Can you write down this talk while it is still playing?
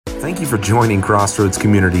Thank you for joining Crossroads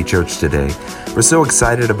Community Church today. We're so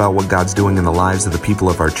excited about what God's doing in the lives of the people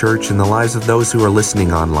of our church and the lives of those who are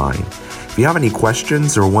listening online. If you have any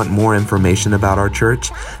questions or want more information about our church,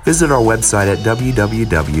 visit our website at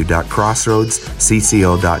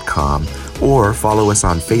www.crossroadscco.com or follow us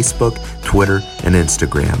on Facebook, Twitter, and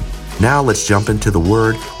Instagram. Now let's jump into the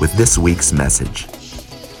Word with this week's message.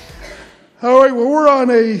 All right, well, we're on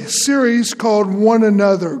a series called One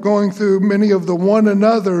Another, going through many of the one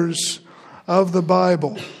another's of the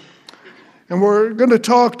Bible. And we're going to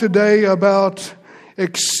talk today about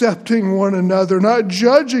accepting one another, not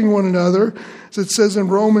judging one another, as it says in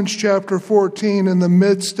Romans chapter 14, in the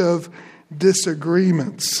midst of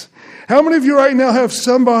disagreements. How many of you right now have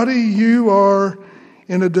somebody you are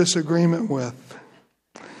in a disagreement with?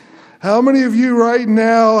 How many of you right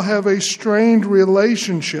now have a strained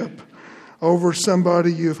relationship over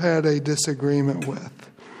somebody you've had a disagreement with?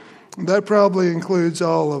 That probably includes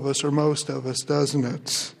all of us, or most of us, doesn't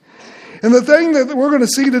it? And the thing that we're going to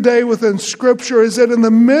see today within Scripture is that in the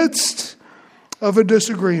midst of a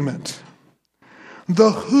disagreement, the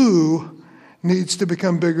who needs to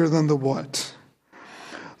become bigger than the what.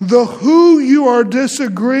 The who you are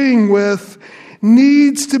disagreeing with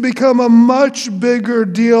needs to become a much bigger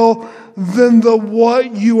deal than the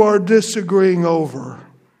what you are disagreeing over.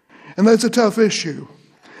 And that's a tough issue.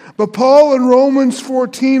 But Paul in Romans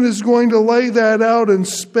 14 is going to lay that out in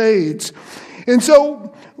spades. And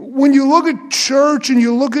so when you look at church and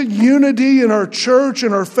you look at unity in our church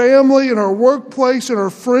and our family and our workplace and our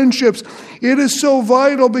friendships, it is so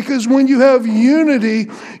vital because when you have unity,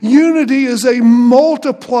 unity is a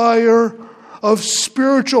multiplier of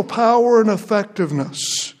spiritual power and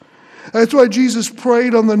effectiveness. That's why Jesus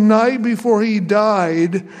prayed on the night before he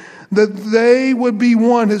died that they would be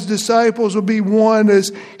one, his disciples would be one as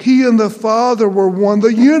he and the Father were one.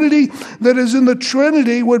 The unity that is in the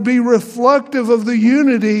Trinity would be reflective of the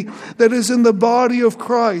unity that is in the body of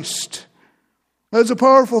Christ. That's a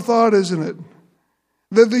powerful thought, isn't it?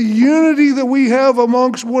 That the unity that we have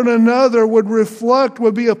amongst one another would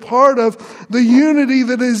be a part of the unity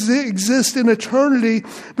that exists in eternity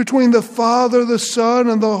between the Father, the Son,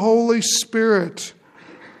 and the Holy Spirit.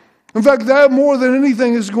 In fact, that more than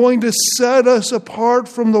anything is going to set us apart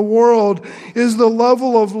from the world is the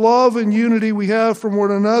level of love and unity we have from one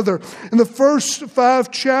another. In the first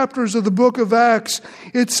 5 chapters of the book of Acts,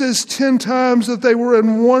 it says 10 times that they were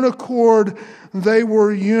in one accord, they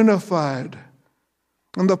were unified.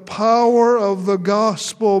 And the power of the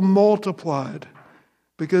gospel multiplied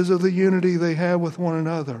because of the unity they had with one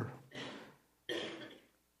another.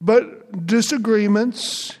 But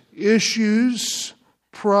disagreements, issues,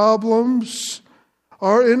 problems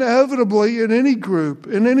are inevitably in any group,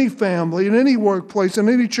 in any family, in any workplace, in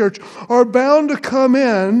any church, are bound to come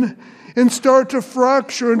in and start to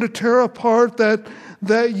fracture and to tear apart that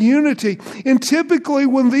unity. And typically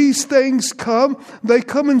when these things come, they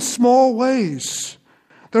come in small ways.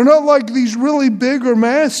 They're not like these really big or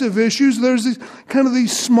massive issues. There's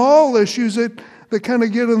these small issues that kind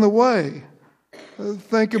of get in the way.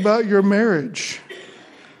 Think about your marriage.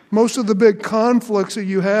 Most of the big conflicts that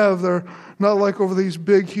you have, they're not like over these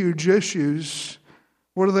big, huge issues.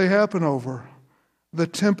 What do they happen over? The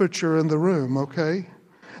temperature in the room, okay?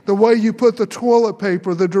 The way you put the toilet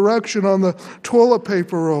paper, the direction on the toilet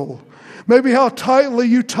paper roll. Maybe how tightly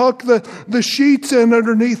you tuck the sheets in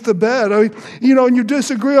underneath the bed. I mean, and you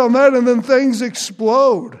disagree on that and then things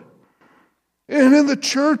explode. And in the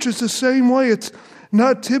church, it's the same way. It's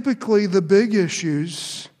not typically the big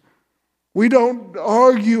issues. We don't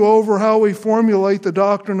argue over how we formulate the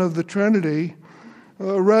doctrine of the Trinity.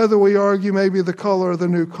 Rather, we argue maybe the color of the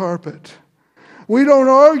new carpet. We don't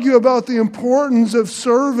argue about the importance of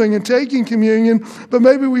serving and taking communion, but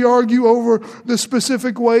maybe we argue over the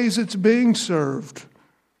specific ways it's being served.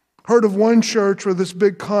 Heard of one church where this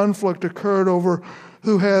big conflict occurred over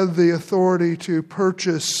who had the authority to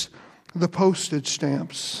purchase the postage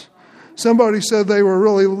stamps. Somebody said they were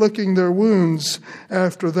really licking their wounds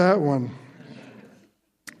after that one.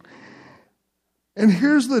 And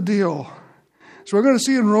here's the deal. So we're going to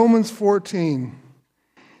see in Romans 14,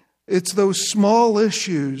 it's those small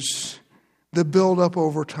issues that build up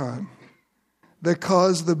over time that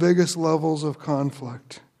cause the biggest levels of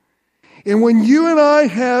conflict. And when you and I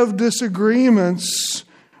have disagreements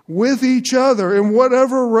with each other in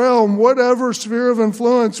whatever realm, whatever sphere of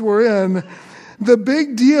influence we're in, the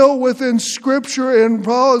big deal within Scripture, and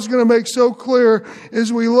Paul is going to make so clear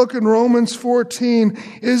as we look in Romans 14,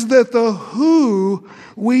 is that the who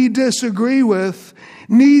we disagree with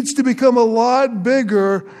needs to become a lot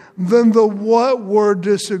bigger than the what we're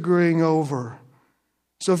disagreeing over.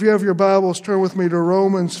 So if you have your Bibles, turn with me to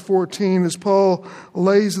Romans 14 as Paul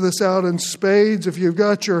lays this out in spades. If you've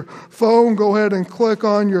got your phone, go ahead and click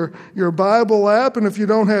on your Bible app. And if you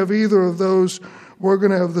don't have either of those, we're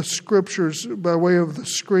going to have the scriptures by way of the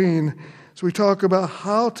screen. So we talk about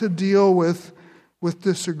how to deal with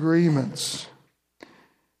disagreements.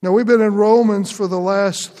 Now, we've been in Romans for the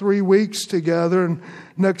last 3 weeks together, and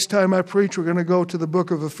next time I preach, we're going to go to the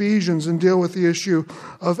book of Ephesians and deal with the issue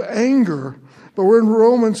of anger. But we're in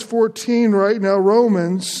Romans 14 right now,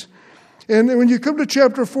 Romans. And when you come to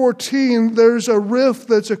chapter 14, there's a rift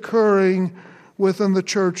that's occurring within the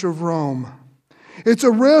church of Rome. It's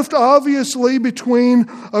a rift, obviously, between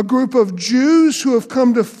a group of Jews who have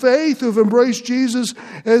come to faith, who have embraced Jesus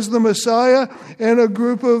as the Messiah, and a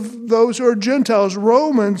group of those who are Gentiles,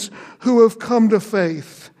 Romans, who have come to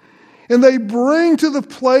faith. And they bring to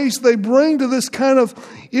this kind of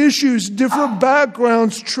issues, different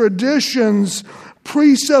backgrounds, traditions,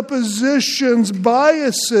 presuppositions,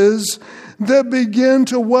 biases that begin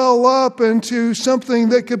to well up into something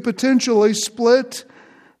that could potentially split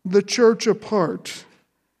the church apart.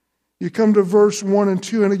 You come to verse 1 and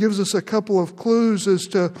 2, and it gives us a couple of clues as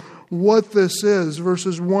to what this is.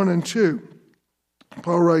 Verses 1 and 2.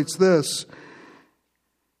 Paul writes this.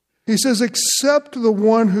 He says, "Accept the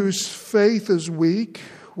one whose faith is weak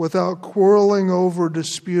without quarreling over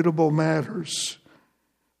disputable matters.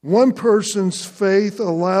 One person's faith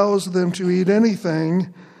allows them to eat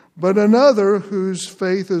anything, but another whose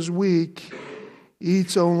faith is weak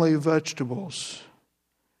eats only vegetables."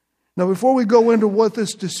 Now, before we go into what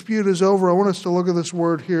this dispute is over, I want us to look at this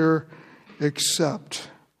word here, accept,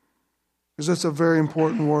 because that's a very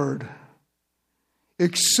important word.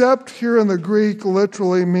 Accept here in the Greek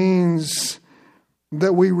literally means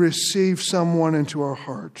that we receive someone into our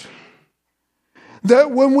heart. That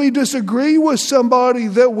when we disagree with somebody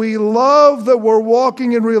that we love, that we're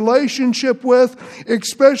walking in relationship with,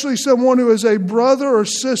 especially someone who is a brother or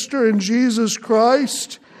sister in Jesus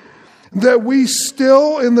Christ, that we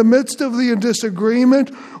still, in the midst of the disagreement,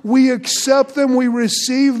 we accept them, we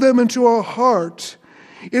receive them into our heart.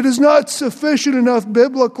 It is not sufficient enough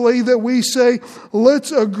biblically that we say,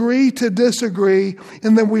 let's agree to disagree,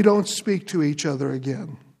 and then we don't speak to each other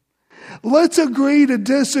again. Let's agree to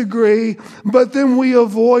disagree, but then we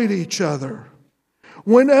avoid each other.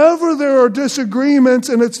 Whenever there are disagreements,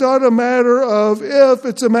 and it's not a matter of if,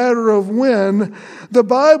 it's a matter of when, the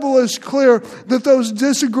Bible is clear that those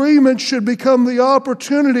disagreements should become the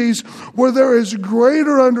opportunities where there is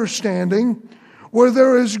greater understanding, where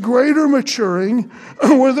there is greater maturing,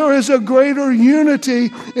 where there is a greater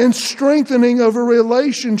unity and strengthening of a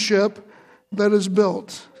relationship that is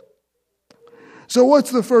built. So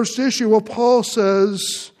what's the first issue? Well, Paul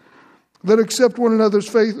says that accept one another's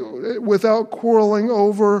faith without quarreling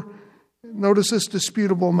over, notice this,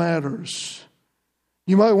 disputable matters.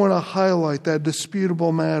 You might want to highlight that,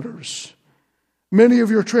 disputable matters. Many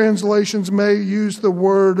of your translations may use the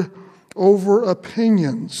word over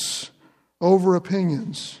opinions. Over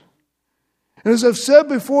opinions. And as I've said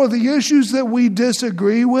before, the issues that we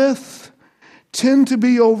disagree with tend to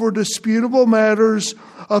be over disputable matters,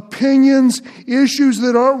 opinions, issues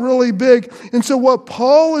that aren't really big. And so what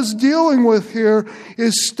Paul is dealing with here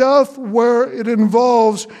is stuff where it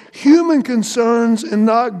involves human concerns and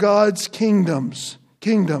not God's kingdom.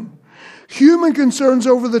 Human concerns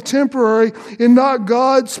over the temporary and not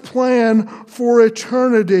God's plan for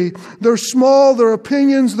eternity. They're small, they're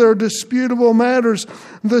opinions, they're disputable matters.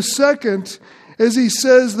 The second, as he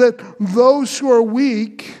says that those who are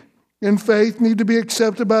weak in faith need to be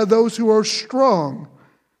accepted by those who are strong.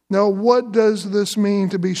 Now, what does this mean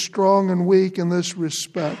to be strong and weak in this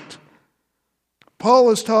respect?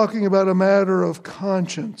 Paul is talking about a matter of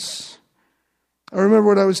conscience. I remember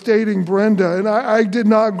when I was dating Brenda, and I did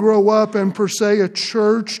not grow up in, per se, a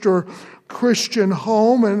churched or Christian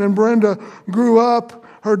home. And Brenda grew up,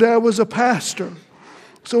 her dad was a pastor.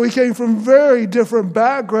 So we came from very different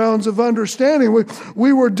backgrounds of understanding.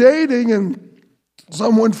 We were dating, and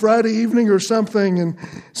someone Friday evening or something, and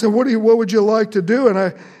said, what would you like to do? And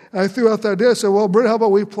I threw out that idea. I said, well, Brenda, how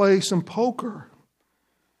about we play some poker?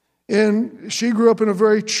 And she grew up in a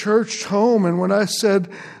very churched home. And when I said,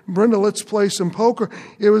 Brenda, let's play some poker,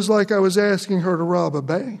 it was like I was asking her to rob a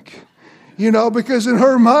bank. You know, because in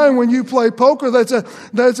her mind, when you play poker, that's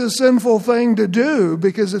a sinful thing to do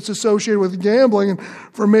because it's associated with gambling. And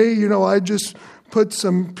for me, you know, I just put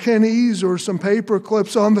some pennies or some paper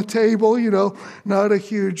clips on the table, you know, not a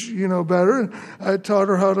huge, better. And I taught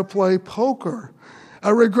her how to play poker. I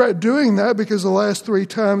regret doing that because the last 3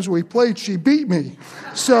 times we played, she beat me.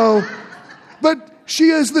 So, but she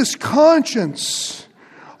has this conscience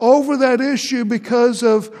over that issue because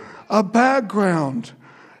of a background,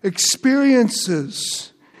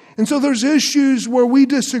 experiences. And so there's issues where we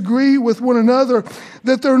disagree with one another,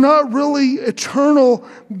 that they're not really eternal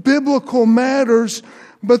biblical matters,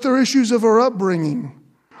 but they're issues of our upbringing,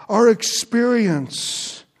 our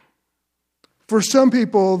experience. For some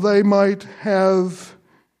people, they might have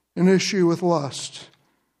an issue with lust.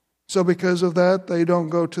 So because of that, they don't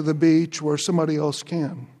go to the beach where somebody else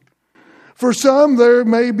can. For some, there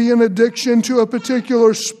may be an addiction to a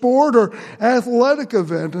particular sport or athletic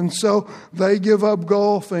event, and so they give up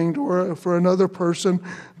golfing. Or for another person,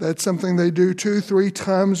 that's something they do 2-3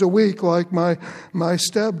 times a week, like my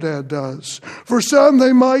stepdad does. For some,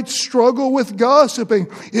 they might struggle with gossiping.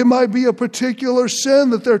 It might be a particular sin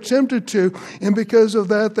that they're tempted to, and because of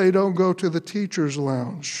that, they don't go to the teacher's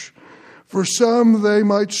lounge. For some, they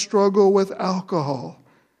might struggle with alcohol.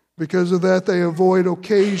 Because of that, they avoid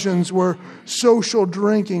occasions where social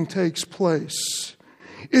drinking takes place.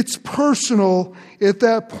 It's personal at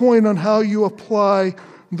that point on how you apply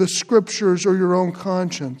the Scriptures or your own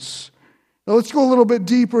conscience. Now let's go a little bit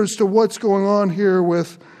deeper as to what's going on here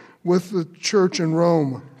with the church in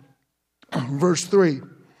Rome. Verse 3.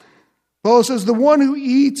 Paul says, "The one who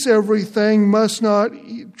eats everything must not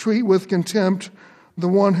treat with contempt the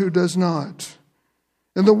one who does not.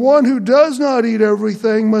 And the one who does not eat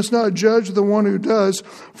everything must not judge the one who does,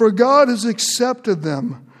 for God has accepted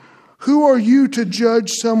them. Who are you to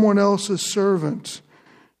judge someone else's servant?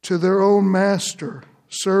 To their own master,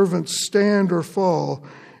 servants stand or fall,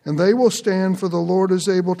 and they will stand, for the Lord is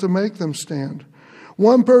able to make them stand.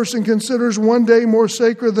 One person considers one day more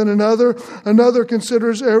sacred than another. Another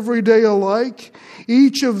considers every day alike.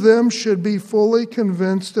 Each of them should be fully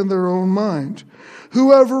convinced in their own mind.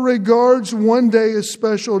 Whoever regards one day as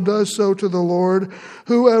special does so to the Lord.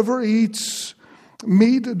 Whoever eats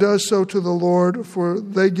meat does so to the Lord, for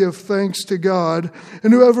they give thanks to God.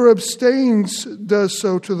 And whoever abstains does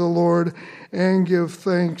so to the Lord and give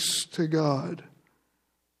thanks to God."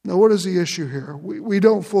 Now, what is the issue here? We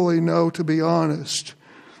don't fully know, to be honest.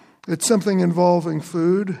 It's something involving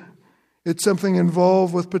food. It's something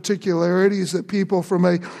involved with particularities that people from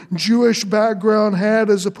a Jewish background had,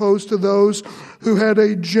 as opposed to those who had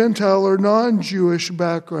a Gentile or non-Jewish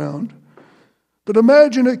background. But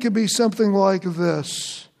imagine it could be something like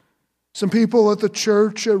this. Some people at the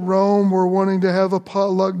church at Rome were wanting to have a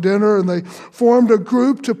potluck dinner, and they formed a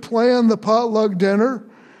group to plan the potluck dinner.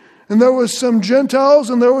 And there was some Gentiles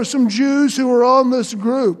and there were some Jews who were on this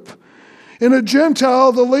group. In a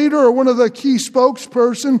Gentile, the leader or one of the key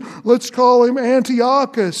spokesperson, let's call him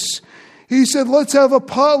Antiochus, he said, "Let's have a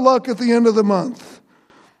potluck at the end of the month."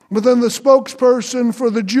 But then the spokesperson for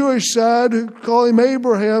the Jewish side, who call him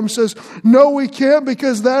Abraham, says, "No, we can't,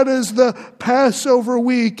 because that is the Passover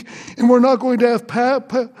week, and we're not going to have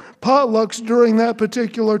potlucks during that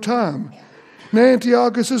particular time." And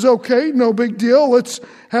Antiochus says, "Okay, no big deal. Let's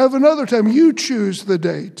have another time. You choose the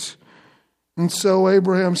date." And so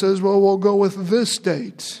Abraham says, "Well, we'll go with this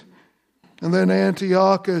date." And then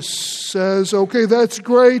Antiochus says, "Okay, that's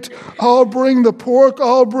great. I'll bring the pork.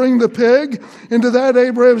 I'll bring the pig." And to that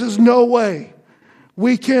Abraham says, "No way.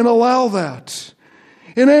 We can't allow that."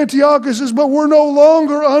 And Antiochus says, "But we're no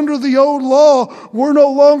longer under the old law. We're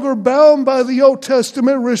no longer bound by the Old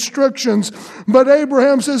Testament restrictions." But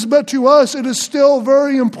Abraham says, "But to us it is still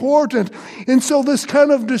very important." And so this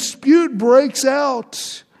kind of dispute breaks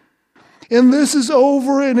out. And this is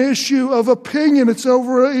over an issue of opinion. It's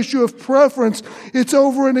over an issue of preference. It's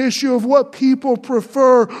over an issue of what people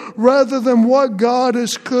prefer rather than what God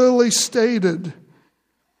has clearly stated.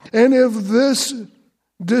 And if this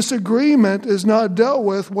disagreement is not dealt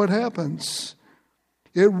with, what happens?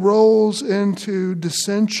 It rolls into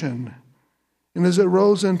dissension. And as it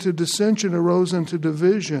rolls into dissension, it rolls into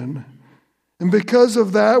division. And because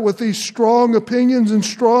of that, with these strong opinions and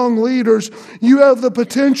strong leaders, you have the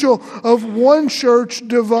potential of one church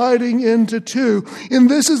dividing into two. And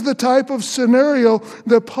this is the type of scenario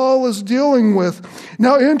that Paul is dealing with.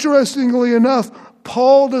 Now, interestingly enough,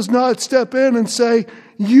 Paul does not step in and say,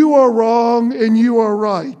 "You are wrong and you are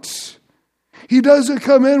right." He doesn't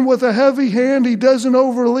come in with a heavy hand. He doesn't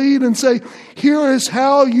overlead and say, "Here is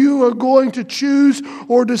how you are going to choose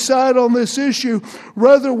or decide on this issue."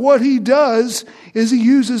 Rather, what he does is he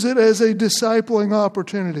uses it as a discipling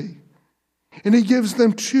opportunity. And he gives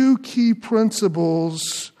them two key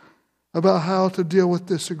principles about how to deal with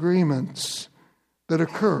disagreements that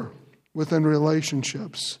occur within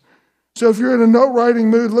relationships. So if you're in a note-writing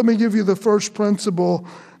mood, let me give you the first principle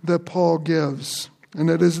that Paul gives. And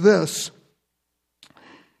it is this: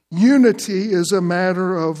 unity is a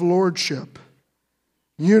matter of lordship.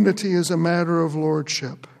 Unity is a matter of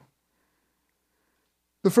lordship.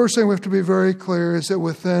 The first thing we have to be very clear is that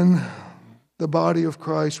within the body of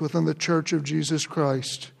Christ, within the church of Jesus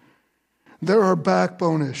Christ, there are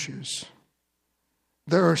backbone issues.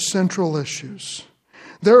 There are central issues.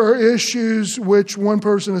 There are issues which one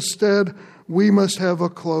person has said, we must have a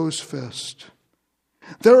closed fist.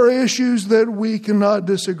 There are issues that we cannot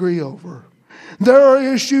disagree over. There are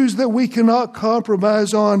issues that we cannot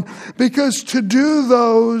compromise on, because to do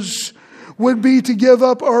those would be to give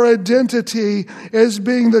up our identity as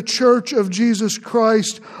being the church of Jesus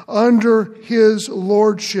Christ under His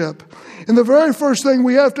lordship. And the very first thing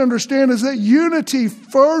we have to understand is that unity,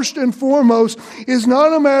 first and foremost, is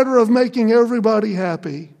not a matter of making everybody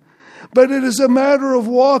happy, but it is a matter of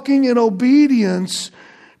walking in obedience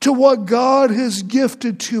to what God has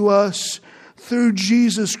gifted to us through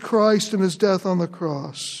Jesus Christ and His death on the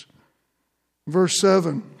cross. Verse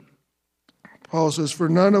 7, Paul says, "For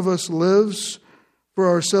none of us lives for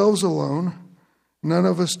ourselves alone. None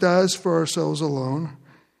of us dies for ourselves alone.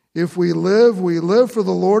 If we live for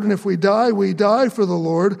the Lord. And if we die for the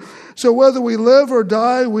Lord. So whether we live or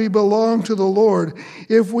die, we belong to the Lord.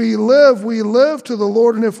 If we live to the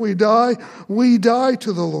Lord. And if we die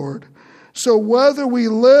to the Lord. So whether we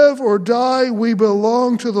live or die, we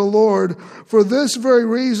belong to the Lord. For this very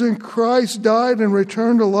reason, Christ died and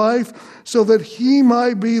returned to life, so that He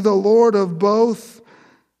might be the Lord of both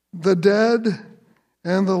the dead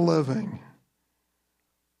and the living."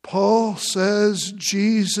 Paul says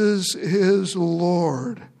Jesus is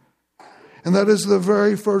Lord. And that is the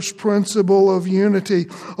very first principle of unity.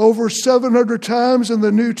 Over 700 times in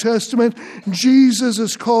the New Testament, Jesus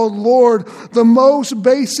is called Lord. The most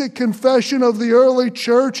basic confession of the early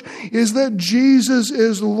church is that Jesus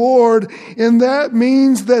is Lord. And that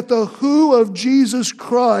means that the who of Jesus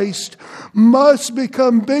Christ must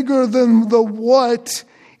become bigger than the what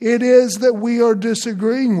it is that we are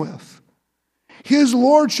disagreeing with. His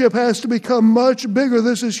lordship has to become much bigger.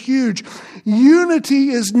 This is huge. Unity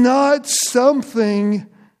is not something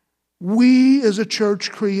we as a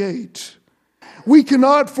church create. We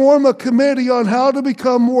cannot form a committee on how to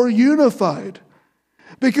become more unified,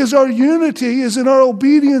 because our unity is in our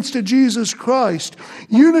obedience to Jesus Christ.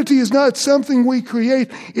 Unity is not something we create.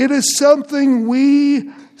 It is something we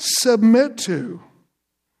submit to.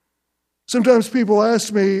 Sometimes people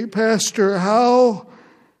ask me, "Pastor, how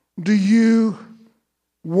do you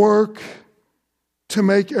work to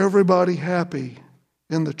make everybody happy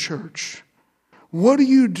in the church? What do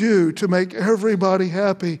you do to make everybody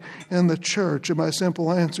happy in the church?" And my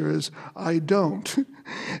simple answer is, I don't,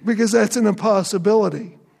 because that's an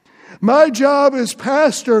impossibility. My job as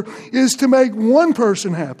pastor is to make one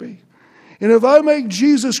person happy. And if I make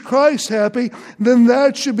Jesus Christ happy, then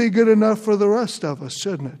that should be good enough for the rest of us,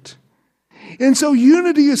 shouldn't it? And so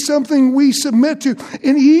unity is something we submit to.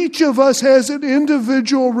 And each of us has an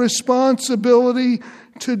individual responsibility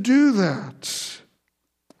to do that.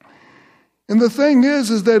 And the thing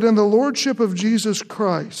is that in the lordship of Jesus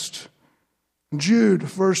Christ, Jude,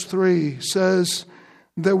 verse 3, says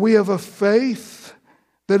that we have a faith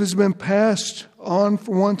that has been passed on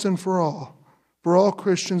for once and for all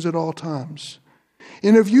Christians at all times.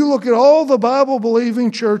 And if you look at all the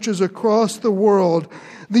Bible-believing churches across the world,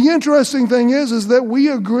 the interesting thing is that we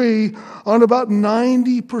agree on about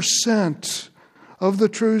 90% of the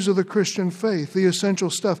truths of the Christian faith, the essential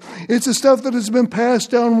stuff. It's the stuff that has been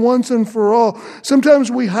passed down once and for all.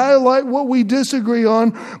 Sometimes we highlight what we disagree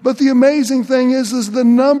on, but the amazing thing is the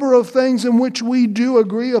number of things in which we do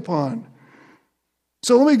agree upon.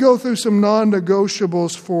 So let me go through some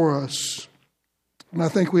non-negotiables for us. And I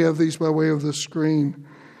think we have these by way of the screen.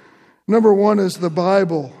 Number one is the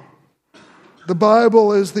Bible. The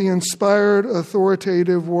Bible is the inspired,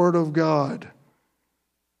 authoritative Word of God.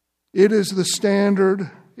 It is the standard,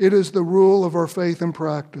 it is the rule of our faith and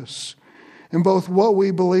practice, in both what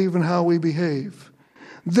we believe and how we behave.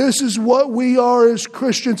 This is what we are as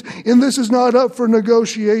Christians, and this is not up for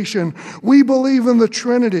negotiation. We believe in the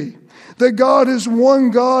Trinity, that God is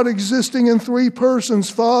one God existing in three persons,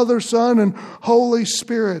 Father, Son, and Holy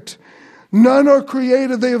Spirit. None are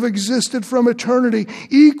created, they have existed from eternity,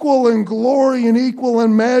 equal in glory and equal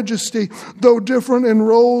in majesty, though different in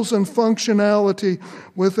roles and functionality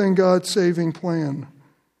within God's saving plan.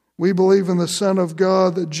 We believe in the Son of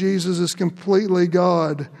God, that Jesus is completely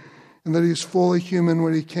God, and that He's fully human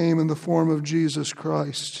when He came in the form of Jesus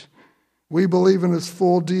Christ. We believe in His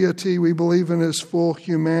full deity, we believe in His full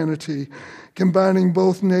humanity, combining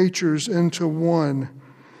both natures into one.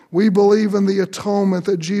 We believe in the atonement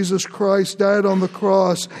that Jesus Christ died on the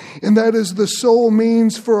cross, and that is the sole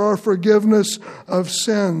means for our forgiveness of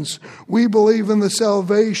sins. We believe in the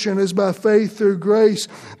salvation is by faith through grace,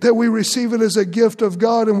 that we receive it as a gift of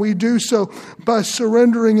God, and we do so by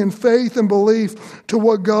surrendering in faith and belief to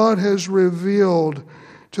what God has revealed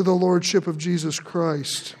to the Lordship of Jesus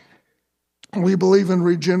Christ. We believe in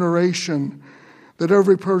regeneration, that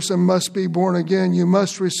every person must be born again. You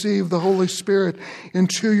must receive the Holy Spirit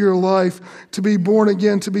into your life to be born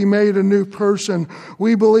again, to be made a new person.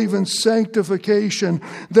 We believe in sanctification,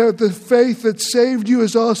 that the faith that saved you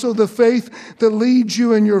is also the faith that leads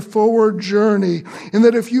you in your forward journey, and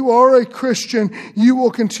that if you are a Christian, you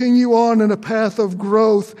will continue on in a path of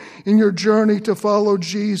growth in your journey to follow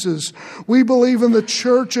Jesus. We believe in the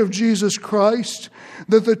church of Jesus Christ,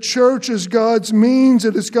 that the church is God's means,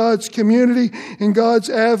 it is God's community and God's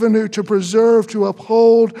avenue to preserve, to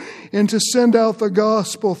uphold, and to send out the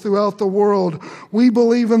gospel throughout the world. We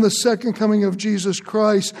believe in the second coming of Jesus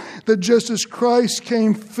Christ, that just as Christ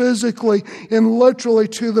came physically and literally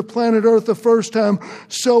to the planet Earth the first time,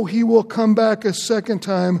 so he will come back a second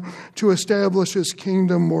time to establish his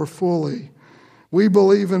kingdom more fully. We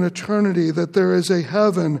believe in eternity, that there is a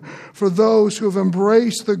heaven for those who have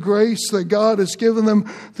embraced the grace that God has given them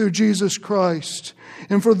through Jesus Christ.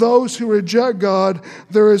 And for those who reject God,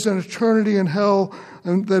 there is an eternity in hell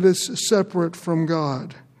that is separate from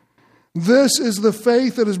God. This is the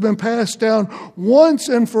faith that has been passed down once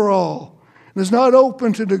and for all, and is not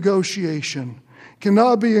open to negotiation,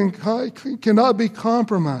 cannot be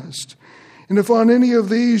compromised. And if on any of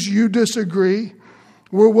these you disagree,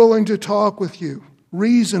 we're willing to talk with you,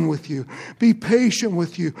 reason with you, be patient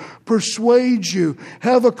with you, persuade you,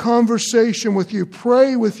 have a conversation with you,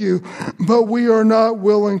 pray with you, but we are not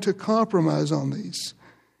willing to compromise on these.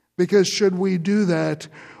 Because should we do that,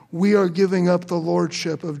 we are giving up the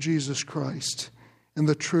lordship of Jesus Christ and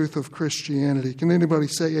the truth of Christianity. Can anybody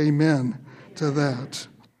say amen to that?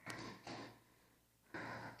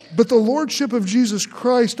 But the lordship of Jesus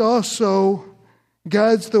Christ also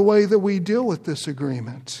guides the way that we deal with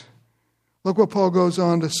disagreement. Look what Paul goes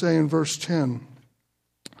on to say in verse 10.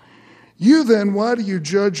 You then, why do you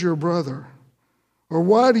judge your brother? Or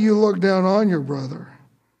why do you look down on your brother?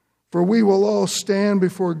 For we will all stand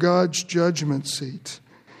before God's judgment seat.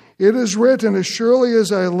 It is written, as surely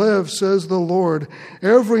as I live, says the Lord,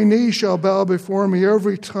 every knee shall bow before me,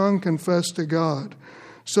 every tongue confess to God.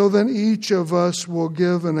 So then each of us will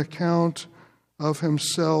give an account of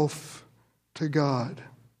himself to God.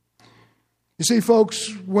 You see,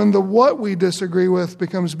 folks, when the what we disagree with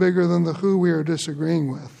becomes bigger than the who we are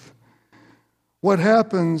disagreeing with, what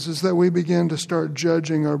happens is that we begin to start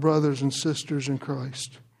judging our brothers and sisters in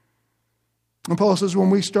Christ. And Paul says when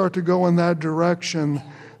we start to go in that direction,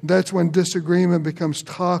 that's when disagreement becomes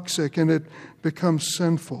toxic and it becomes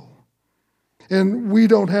sinful. And we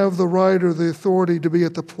don't have the right or the authority to be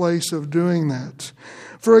at the place of doing that.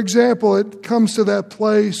 For example, it comes to that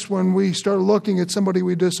place when we start looking at somebody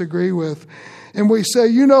we disagree with and we say,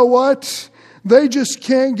 you know what? They just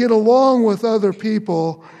can't get along with other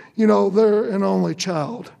people. You know, they're an only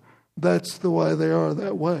child. That's the way they are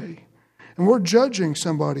that way. And we're judging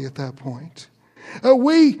somebody at that point.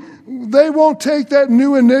 They won't take that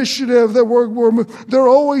new initiative that they're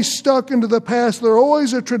always stuck into the past. They're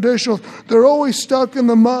always a traditional. They're always stuck in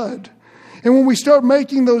the mud. And when we start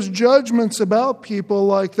making those judgments about people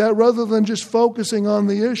like that, rather than just focusing on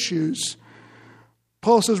the issues,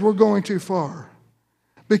 Paul says we're going too far.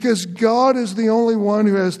 Because God is the only one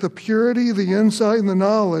who has the purity, the insight, and the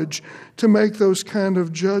knowledge to make those kind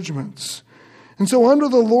of judgments. And so under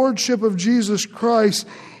the lordship of Jesus Christ,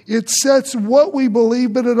 it sets what we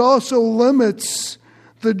believe, but it also limits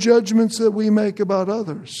the judgments that we make about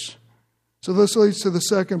others. So this leads to the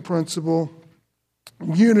second principle.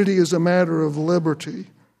 Unity is a matter of liberty.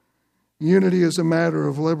 Unity is a matter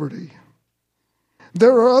of liberty.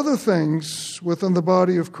 There are other things within the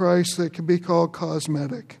body of Christ that can be called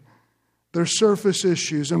cosmetic. They're surface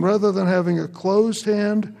issues, and rather than having a closed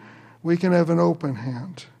hand, we can have an open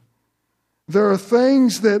hand. There are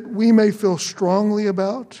things that we may feel strongly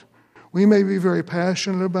about, we may be very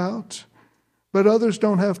passionate about, but others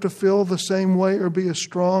don't have to feel the same way or be as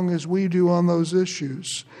strong as we do on those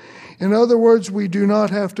issues. In other words, we do not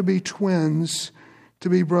have to be twins to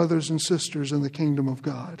be brothers and sisters in the kingdom of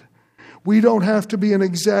God. We don't have to be in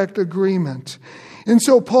exact agreement. And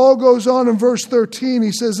so Paul goes on in verse 13,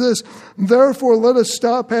 he says this, therefore let us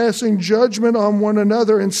stop passing judgment on one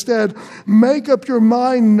another. Instead, make up your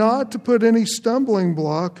mind not to put any stumbling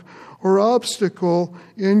block or obstacle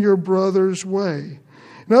in your brother's way.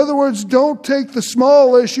 In other words, don't take the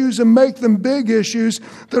small issues and make them big issues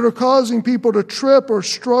that are causing people to trip or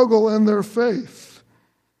struggle in their faith.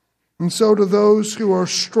 And so to those who are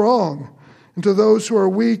strong and to those who are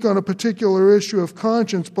weak on a particular issue of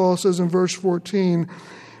conscience, Paul says in verse 14,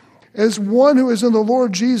 as one who is in the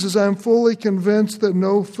Lord Jesus, I am fully convinced that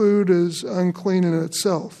no food is unclean in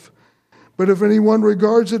itself. But if anyone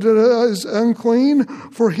regards it as unclean,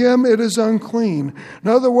 for him it is unclean. In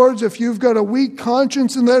other words, if you've got a weak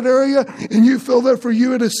conscience in that area and you feel that for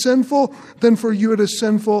you it is sinful, then for you it is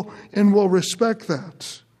sinful, and we'll respect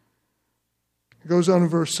that. It goes on in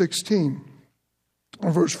verse 16, or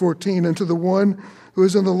verse 14, and to the one who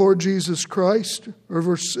is in the Lord Jesus Christ, or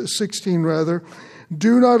verse 16 rather,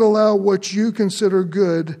 do not allow what you consider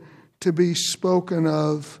good to be spoken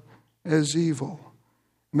of as evil.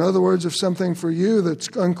 In other words, if something for you that's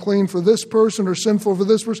unclean for this person or sinful for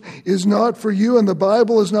this person is not for you and the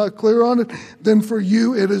Bible is not clear on it, then for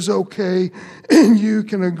you it is okay and you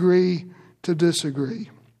can agree to disagree.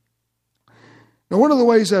 Now, one of the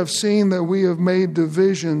ways I've seen that we have made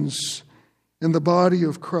divisions in the body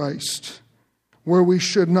of Christ, where we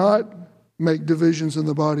should not make divisions in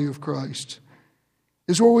the body of Christ,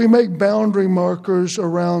 is where we make boundary markers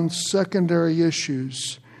around secondary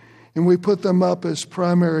issues and we put them up as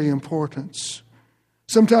primary importance.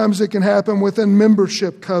 Sometimes it can happen within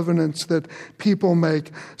membership covenants that people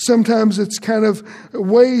make. Sometimes it's kind of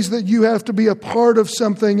ways that you have to be a part of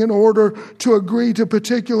something in order to agree to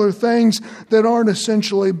particular things that aren't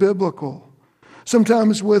essentially biblical.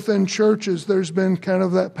 Sometimes within churches there's been kind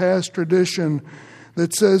of that past tradition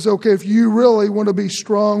that says, okay, if you really want to be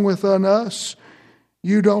strong within us,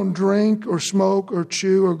 you don't drink or smoke or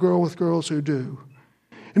chew or go with girls who do.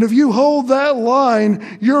 And if you hold that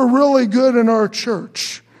line, you're really good in our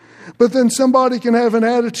church. But then somebody can have an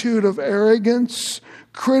attitude of arrogance,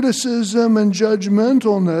 criticism, and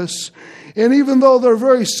judgmentalness. And even though they're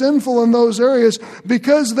very sinful in those areas,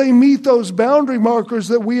 because they meet those boundary markers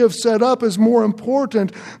that we have set up as more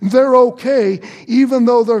important, they're okay, even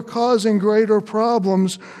though they're causing greater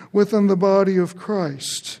problems within the body of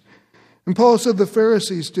Christ. And Paul said the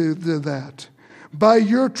Pharisees did that. By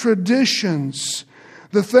your traditions,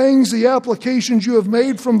 the things, the applications you have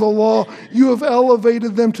made from the law, you have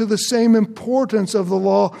elevated them to the same importance of the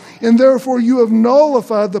law, and therefore you have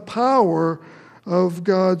nullified the power of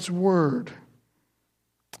God's word.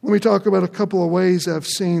 Let me talk about a couple of ways I've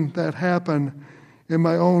seen that happen in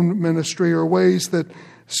my own ministry, or ways that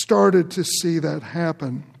started to see that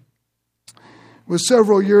happen. It was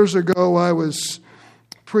several years ago I was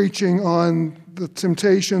preaching on the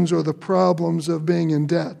temptations or the problems of being in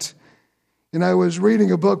debt. And I was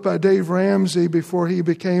reading a book by Dave Ramsey before he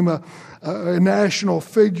became a national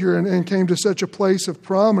figure and came to such a place of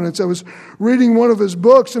prominence. I was reading one of his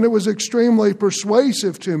books, and it was extremely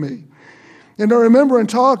persuasive to me. And I remember in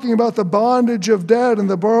talking about the bondage of debt and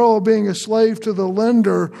the borrower being a slave to the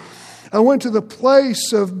lender, I went to the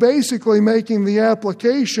place of basically making the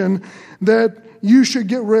application that you should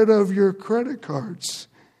get rid of your credit cards.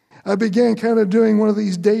 I began kind of doing one of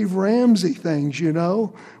these Dave Ramsey things,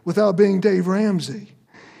 without being Dave Ramsey.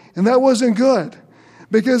 And that wasn't good.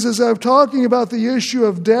 Because as I'm talking about the issue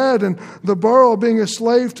of debt and the borrower being a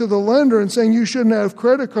slave to the lender and saying you shouldn't have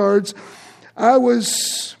credit cards, I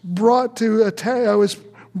was brought to a challenge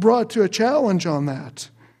on that.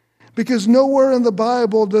 Because nowhere in the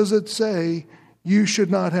Bible does it say you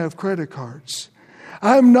should not have credit cards.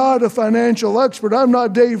 I'm not a financial expert. I'm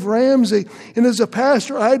not Dave Ramsey. And as a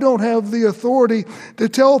pastor, I don't have the authority to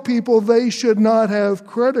tell people they should not have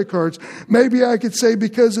credit cards. Maybe I could say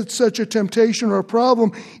because it's such a temptation or a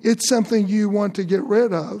problem, it's something you want to get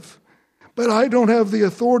rid of. But I don't have the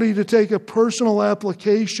authority to take a personal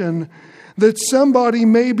application that somebody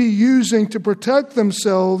may be using to protect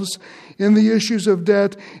themselves in the issues of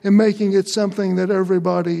debt and making it something that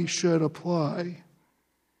everybody should apply.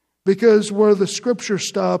 Because where the Scripture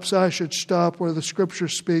stops, I should stop. Where the Scripture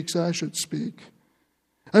speaks, I should speak.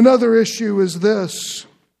 Another issue is this.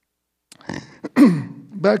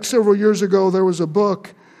 Back several years ago, there was a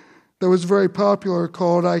book that was very popular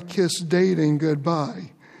called I Kiss Dating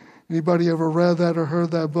Goodbye. Anybody ever read that or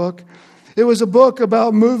heard that book? It was a book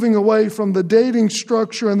about moving away from the dating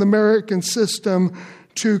structure in the American system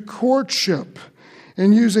to courtship,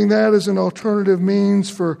 and using that as an alternative means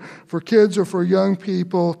for kids or for young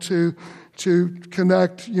people to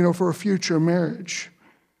connect, for a future marriage.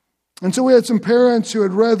 And so we had some parents who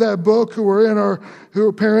had read that book who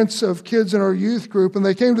were parents of kids in our youth group, and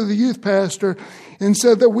they came to the youth pastor and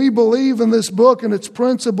said that we believe in this book and its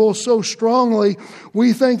principles so strongly,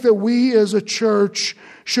 we think that we as a church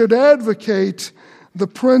should advocate the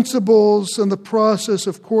principles and the process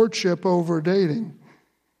of courtship over dating.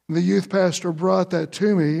 The youth pastor brought that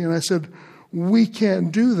to me, and I said, we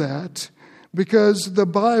can't do that because the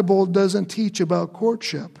Bible doesn't teach about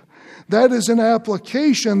courtship. That is an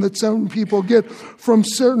application that some people get from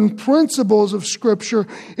certain principles of Scripture.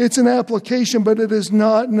 It's an application, but it is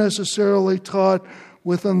not necessarily taught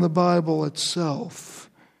within the Bible itself.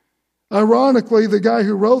 Ironically, the guy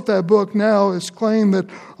who wrote that book now has claimed that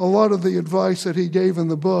a lot of the advice that he gave in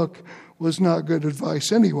the book was not good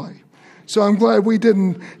advice anyway. So I'm glad we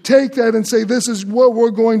didn't take that and say this is what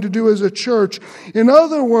we're going to do as a church. In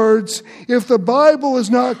other words, if the Bible is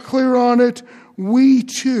not clear on it, we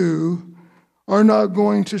too are not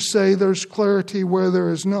going to say there's clarity where there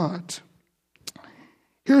is not.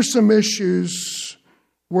 Here's some issues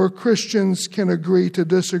where Christians can agree to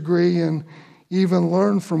disagree and even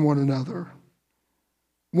learn from one another.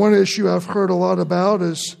 One issue I've heard a lot about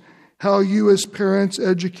is how you as parents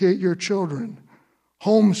educate your children.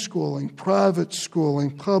 Homeschooling, private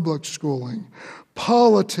schooling, public schooling,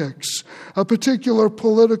 politics, a particular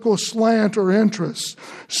political slant or interest,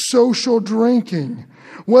 social drinking,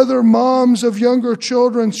 whether moms of younger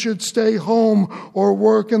children should stay home or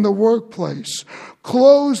work in the workplace,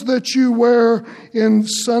 clothes that you wear in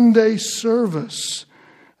Sunday service.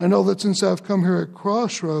 I know that since I've come here at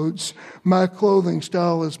Crossroads, my clothing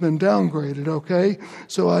style has been downgraded, okay?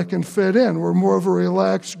 So I can fit in. We're more of a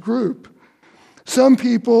relaxed group. Some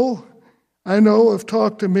people I know have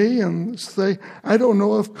talked to me and say, I don't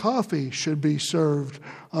know if coffee should be served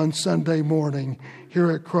on Sunday morning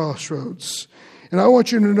here at Crossroads. And I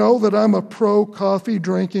want you to know that I'm a pro-coffee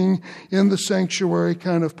drinking in the sanctuary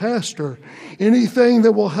kind of pastor. Anything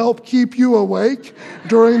that will help keep you awake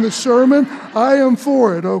during the sermon, I am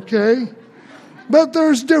for it, okay? But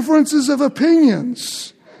there's differences of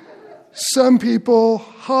opinions. Some people,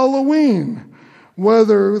 Halloween,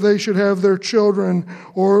 whether they should have their children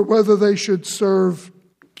or whether they should serve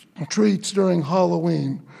treats during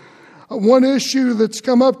Halloween. One issue that's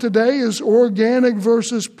come up today is organic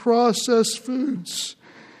versus processed foods.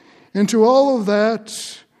 And to all of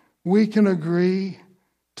that, we can agree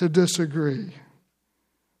to disagree.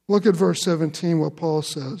 Look at verse 17, what Paul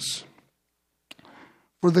says.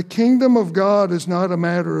 For the kingdom of God is not a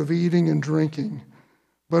matter of eating and drinking,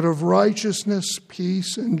 but of righteousness,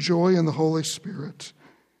 peace, and joy in the Holy Spirit.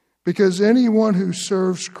 Because anyone who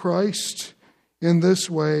serves Christ in this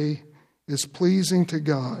way is pleasing to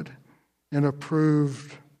God and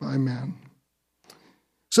approved by men.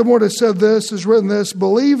 Someone has said this, has written this,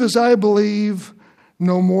 believe as I believe,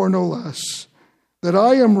 no more, no less, that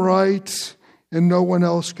I am right and no one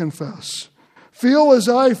else confess. Feel as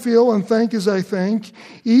I feel and think as I think,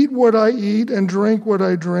 eat what I eat and drink what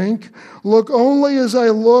I drink, look only as I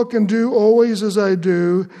look and do always as I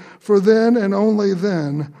do, for then and only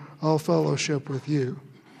then I'll fellowship with you.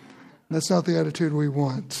 That's not the attitude we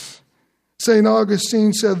want. St.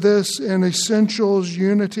 Augustine said this, in essentials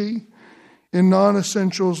unity, in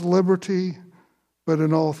non-essentials liberty, but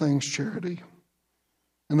in all things charity.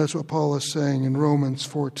 And that's what Paul is saying in Romans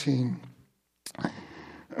 14.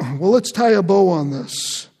 Well, let's tie a bow on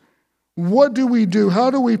this. What do we do? How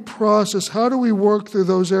do we process? How do we work through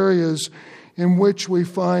those areas in which we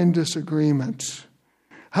find disagreement?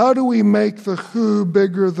 How do we make the who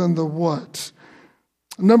bigger than the what?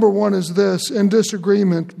 Number one is this, in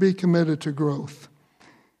disagreement, be committed to growth.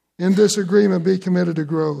 In disagreement, be committed to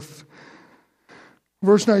growth.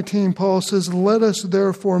 Verse 19, Paul says, let us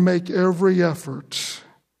therefore make every effort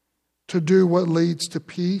to do what leads to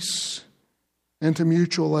peace and to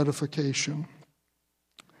mutual edification.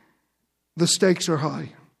 The stakes are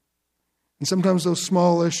high. And sometimes those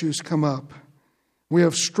small issues come up. We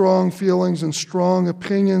have strong feelings and strong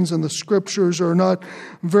opinions, and the scriptures are not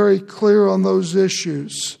very clear on those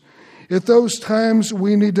issues. At those times,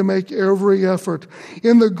 we need to make every effort.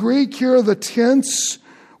 In the Greek here, the tense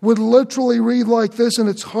would literally read like this, and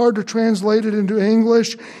it's hard to translate it into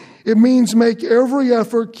English. It means make every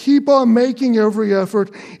effort, keep on making every effort,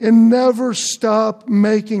 and never stop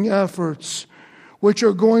making efforts, which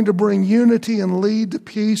are going to bring unity and lead to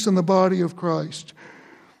peace in the body of Christ.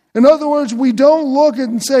 In other words, we don't look at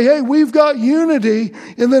and say, hey, we've got unity,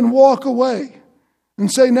 and then walk away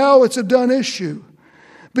and say, now it's a done issue.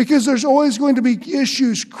 Because there's always going to be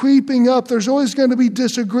issues creeping up. There's always going to be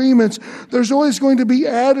disagreements. There's always going to be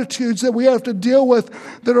attitudes that we have to deal with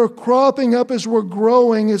that are cropping up as we're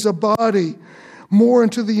growing as a body more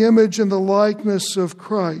into the image and the likeness of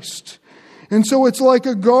Christ. And so it's like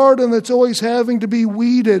a garden that's always having to be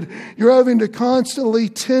weeded. You're having to constantly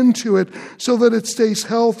tend to it so that it stays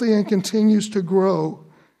healthy and continues to grow.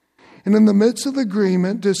 And in the midst of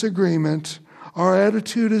disagreement, Our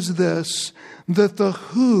attitude is this, that the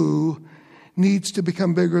who needs to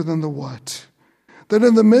become bigger than the what. That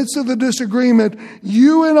in the midst of the disagreement,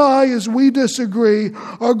 you and I, as we disagree,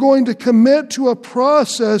 are going to commit to a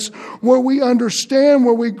process where we understand,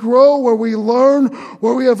 where we grow, where we learn,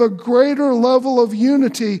 where we have a greater level of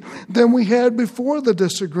unity than we had before the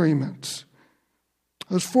disagreement.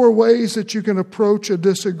 There's 4 ways that you can approach a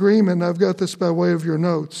disagreement. I've got this by way of your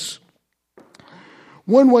notes.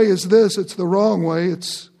 One way is this, it's the wrong way.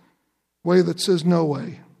 It's the way that says no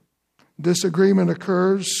way. Disagreement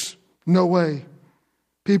occurs, no way.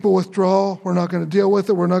 People withdraw, we're not going to deal with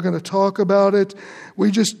it, we're not going to talk about it.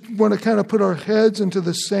 We just want to kind of put our heads into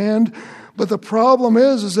the sand. But the problem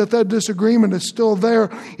is that disagreement is still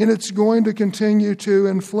there, and it's going to continue to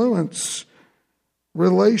influence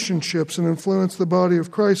relationships and influence the body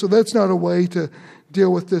of Christ. So that's not a way to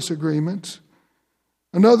deal with disagreement.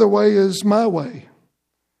 Another way is my way.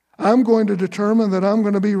 I'm going to determine that I'm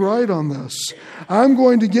going to be right on this. I'm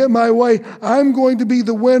going to get my way. I'm going to be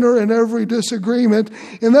the winner in every disagreement,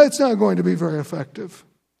 and that's not going to be very effective.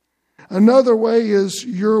 Another way is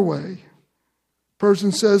your way.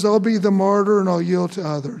 Person says, I'll be the martyr and I'll yield to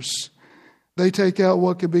others. They take out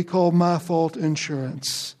what could be called my fault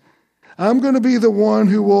insurance. I'm going to be the one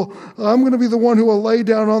who will lay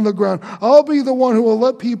down on the ground. I'll be the one who will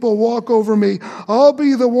let people walk over me. I'll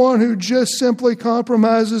be the one who just simply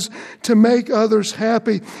compromises to make others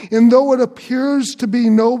happy. And though it appears to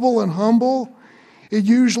be noble and humble, it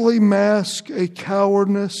usually masks a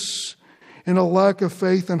cowardness and a lack of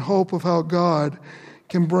faith and hope of how God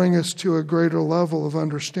can bring us to a greater level of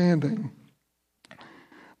understanding.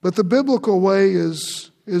 But the biblical way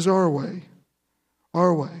is our way.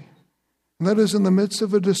 Our way. And that is in the midst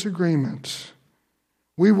of a disagreement,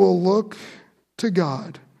 we will look to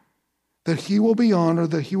God, that He will be honored,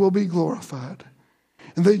 that He will be glorified,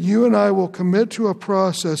 and that you and I will commit to a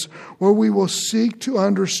process where we will seek to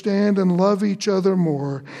understand and love each other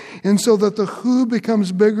more, and so that the who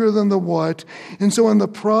becomes bigger than the what, and so in the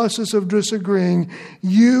process of disagreeing,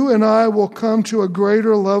 you and I will come to a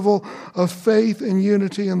greater level of faith and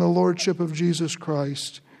unity in the Lordship of Jesus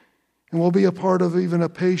Christ. And we'll be a part of even a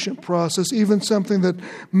patient process, even something that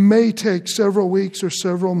may take several weeks or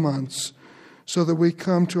several months, so that we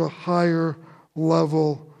come to a higher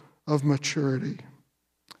level of maturity.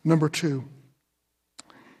 Number 2,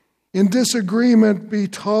 in disagreement, be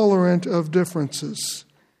tolerant of differences.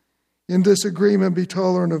 In disagreement, be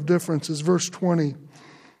tolerant of differences. Verse 20,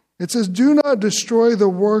 it says, do not destroy the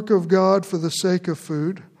work of God for the sake of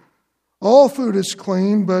food. All food is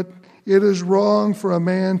clean, but it is wrong for a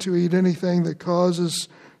man to eat anything that causes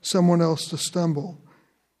someone else to stumble.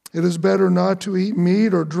 It is better not to eat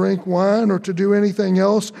meat or drink wine or to do anything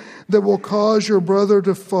else that will cause your brother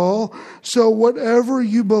to fall. So whatever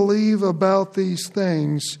you believe about these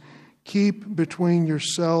things, keep between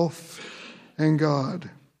yourself and God.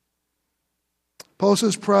 Paul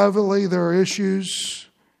says privately there are issues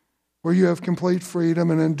where you have complete freedom,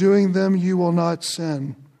 and in doing them you will not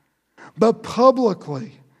sin. But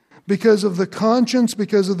publicly, because of the conscience,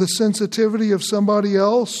 because of the sensitivity of somebody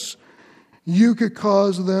else, you could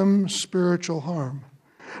cause them spiritual harm.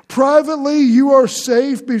 Privately, you are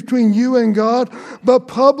safe between you and God, but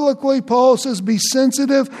publicly, Paul says, be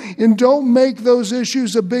sensitive and don't make those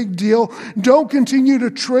issues a big deal. Don't continue to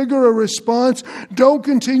trigger a response. Don't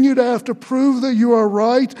continue to have to prove that you are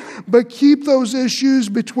right, but keep those issues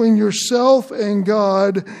between yourself and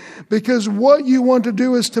God, because what you want to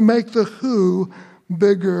do is to make the who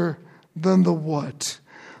bigger than the what.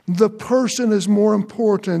 The person is more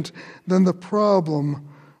important than the problem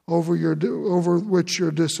over which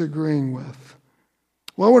you're disagreeing with.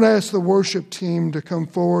 Well, I want to ask the worship team to come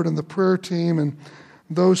forward, and the prayer team and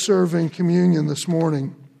those serving communion this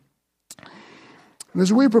morning. And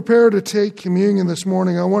as we prepare to take communion this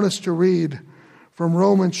morning, I want us to read from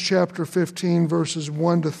Romans chapter 15, verses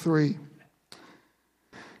 1 to 3.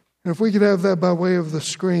 And if we could have that by way of the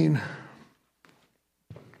screen.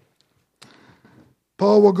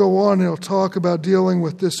 Paul will go on and he'll talk about dealing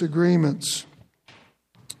with disagreements.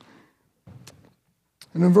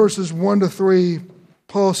 And in verses 1 to 3,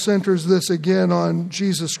 Paul centers this again on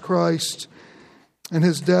Jesus Christ and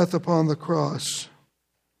his death upon the cross.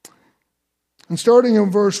 And starting in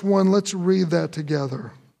verse 1, let's read that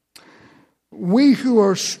together. We who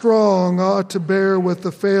are strong ought to bear with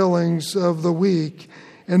the failings of the weak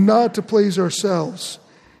and not to please ourselves.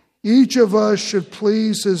 Each of us should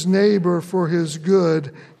please his neighbor for his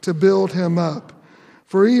good, to build him up.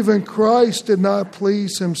 For even Christ did not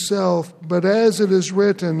please himself, but as it is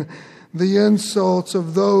written, the insults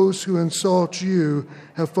of those who insult you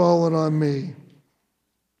have fallen on me.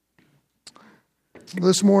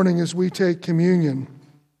 This morning as we take communion,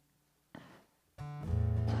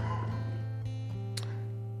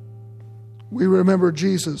 we remember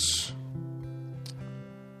Jesus,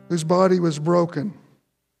 whose body was broken.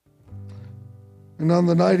 And on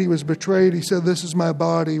the night he was betrayed, he said, "This is my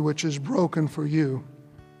body, which is broken for you.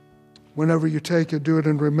 Whenever you take it, do it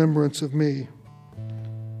in remembrance of me."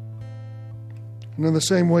 And in the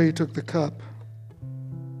same way, he took the cup.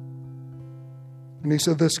 And he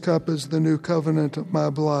said, "This cup is the new covenant of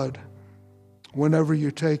my blood. Whenever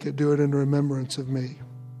you take it, do it in remembrance of me."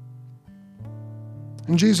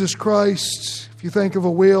 And Jesus Christ, if you think of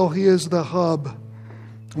a wheel, he is the hub,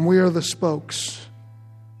 and we are the spokes.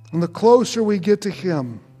 And the closer we get to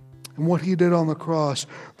him and what he did on the cross,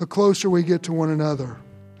 the closer we get to one another.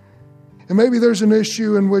 And maybe there's an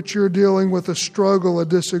issue in which you're dealing with a struggle, a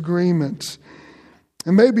disagreement.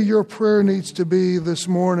 And maybe your prayer needs to be this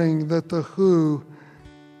morning that the who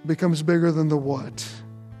becomes bigger than the what.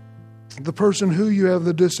 The person who you have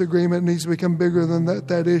the disagreement needs to become bigger than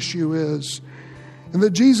that issue is. And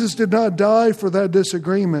that Jesus did not die for that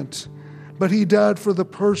disagreement, but he died for the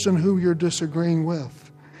person who you're disagreeing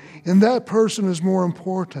with. And that person is more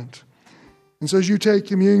important. And so as you take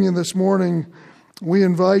communion this morning, we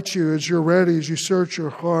invite you, as you're ready, as you search your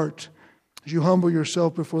heart, as you humble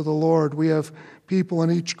yourself before the Lord, we have people in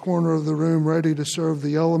each corner of the room ready to serve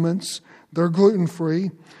the elements. They're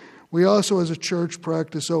gluten-free. We also, as a church,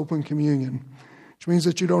 practice open communion, which means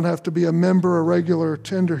that you don't have to be a member, a regular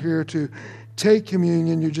attender here to take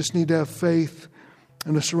communion. You just need to have faith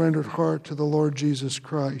and a surrendered heart to the Lord Jesus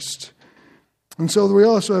Christ. And so we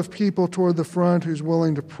also have people toward the front who's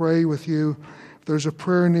willing to pray with you. If there's a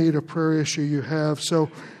prayer need, a prayer issue you have. So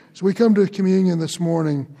as we come to communion this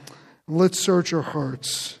morning, let's search our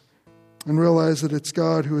hearts and realize that it's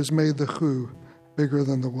God who has made the who bigger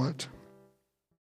than the what.